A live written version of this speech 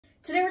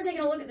Today we're taking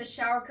a look at the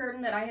shower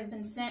curtain that I have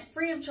been sent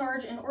free of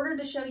charge in order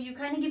to show you,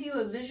 kind of give you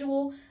a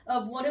visual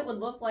of what it would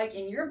look like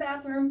in your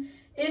bathroom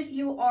if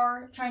you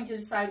are trying to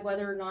decide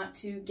whether or not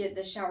to get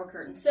this shower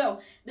curtain.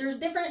 So there's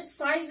different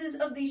sizes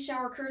of these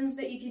shower curtains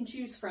that you can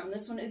choose from.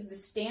 This one is the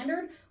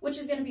standard, which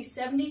is going to be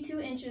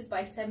 72 inches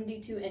by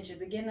 72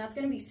 inches. Again, that's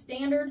going to be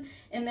standard,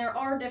 and there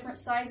are different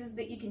sizes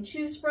that you can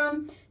choose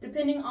from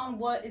depending on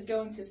what is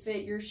going to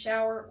fit your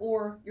shower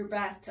or your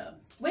bathtub.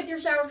 With your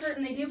shower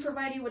curtain, they do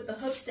provide you with the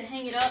hooks to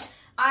hang it up.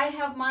 I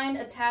have mine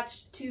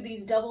attached to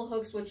these double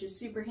hooks, which is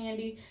super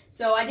handy,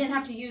 so I didn't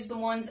have to use the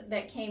ones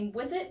that came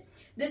with it.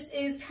 This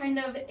is kind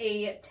of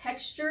a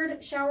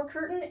textured shower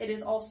curtain. It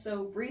is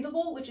also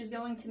breathable, which is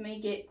going to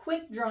make it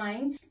quick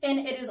drying, and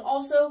it is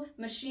also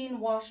machine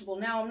washable.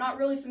 Now, I'm not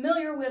really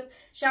familiar with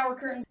shower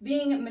curtains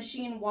being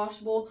machine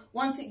washable.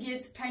 Once it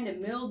gets kind of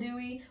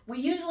mildewy, we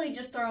usually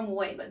just throw them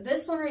away, but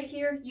this one right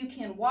here, you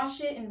can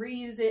wash it and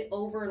reuse it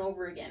over and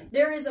over again.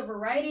 There is a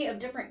variety of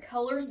different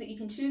colors that you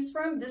can choose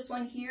from. This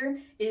one here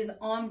is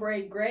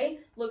ombre gray.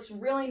 Looks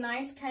really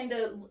nice, kind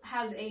of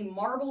has a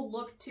marbled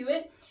look to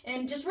it,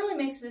 and just really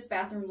makes this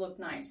bathroom look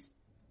nice.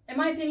 In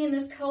my opinion,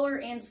 this color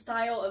and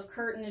style of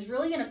curtain is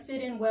really going to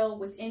fit in well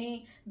with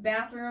any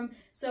bathroom.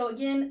 So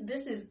again,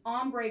 this is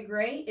ombre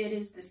gray. It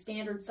is the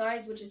standard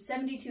size, which is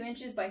 72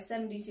 inches by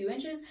 72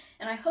 inches.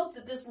 And I hope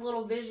that this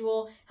little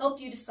visual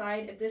helped you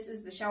decide if this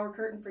is the shower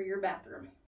curtain for your bathroom.